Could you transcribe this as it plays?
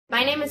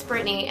My name is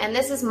Brittany, and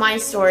this is my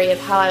story of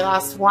how I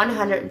lost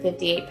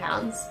 158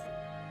 pounds.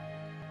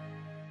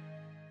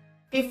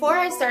 Before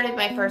I started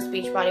my first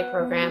Beachbody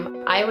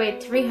program, I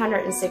weighed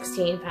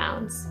 316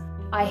 pounds.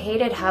 I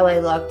hated how I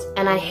looked,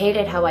 and I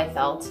hated how I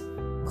felt.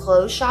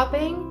 Clothes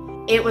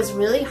shopping, it was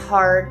really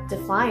hard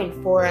to find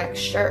 4X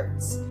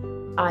shirts.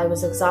 I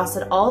was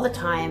exhausted all the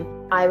time.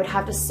 I would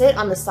have to sit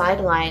on the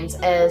sidelines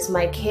as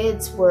my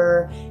kids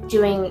were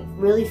doing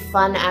really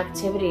fun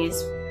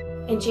activities.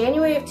 In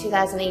January of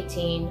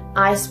 2018,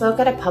 I spoke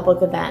at a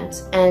public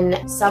event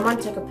and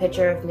someone took a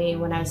picture of me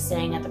when I was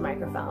sitting at the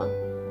microphone.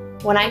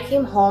 When I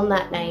came home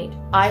that night,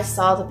 I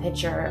saw the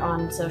picture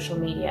on social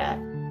media.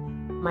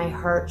 My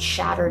heart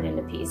shattered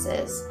into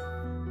pieces.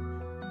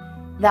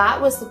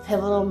 That was the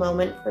pivotal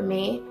moment for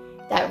me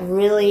that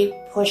really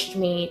pushed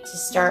me to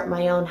start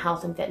my own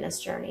health and fitness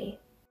journey.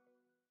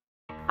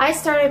 I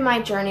started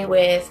my journey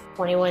with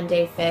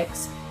 21-day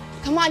fix.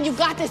 Come on, you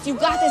got this,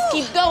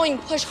 keep going,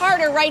 push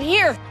harder right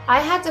here.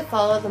 I had to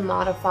follow the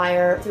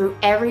modifier through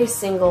every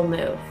single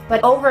move.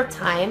 But over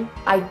time,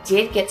 I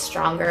did get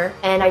stronger,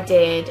 and I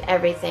did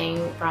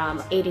everything from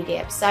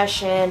 80-day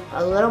obsession,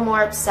 a little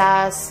more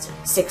obsessed,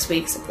 6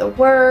 weeks of the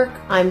work.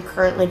 I'm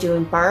currently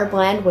doing bar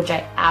blend, which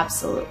I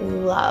absolutely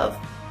love.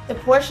 The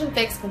portion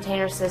fix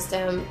container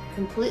system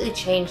completely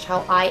changed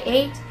how I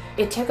ate.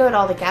 It took out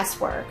all the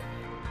guesswork.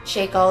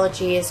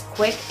 Shakeology is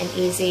quick and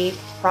easy,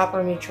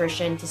 proper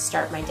nutrition to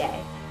start my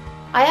day.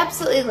 I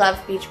absolutely love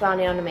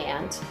Beachbody On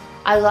Demand.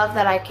 I love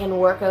that I can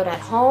work out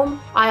at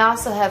home. I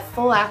also have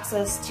full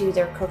access to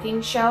their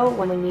cooking show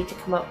when we need to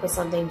come up with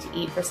something to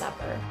eat for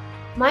supper.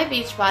 My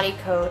Beachbody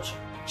coach,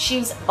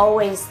 she's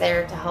always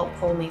there to help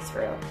pull me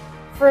through.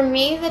 For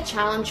me, the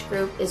challenge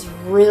group is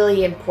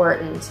really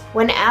important.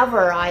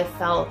 Whenever I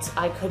felt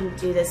I couldn't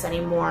do this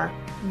anymore,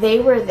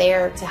 they were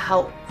there to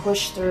help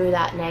push through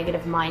that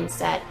negative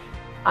mindset.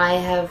 I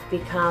have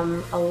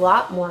become a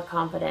lot more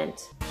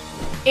confident.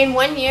 In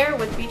 1 year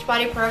with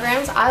Beachbody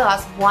programs, I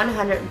lost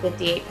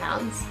 158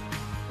 pounds.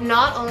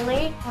 Not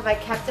only have I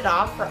kept it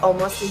off for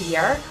almost a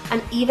year,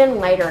 I'm even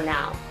lighter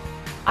now.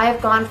 I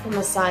have gone from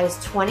a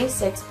size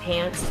 26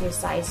 pants to a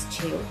size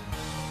 2.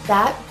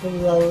 That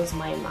blows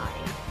my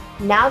mind.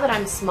 Now that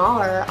I'm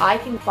smaller, I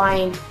can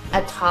find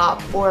a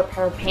top or a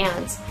pair of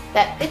pants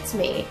that fits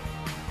me.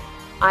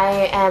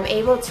 I am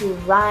able to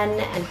run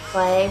and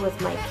play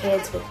with my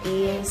kids with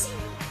ease.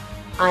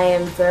 I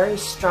am very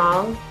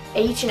strong.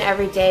 Each and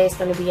every day is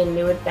going to be a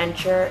new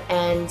adventure,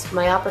 and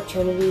my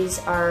opportunities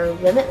are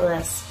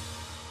limitless.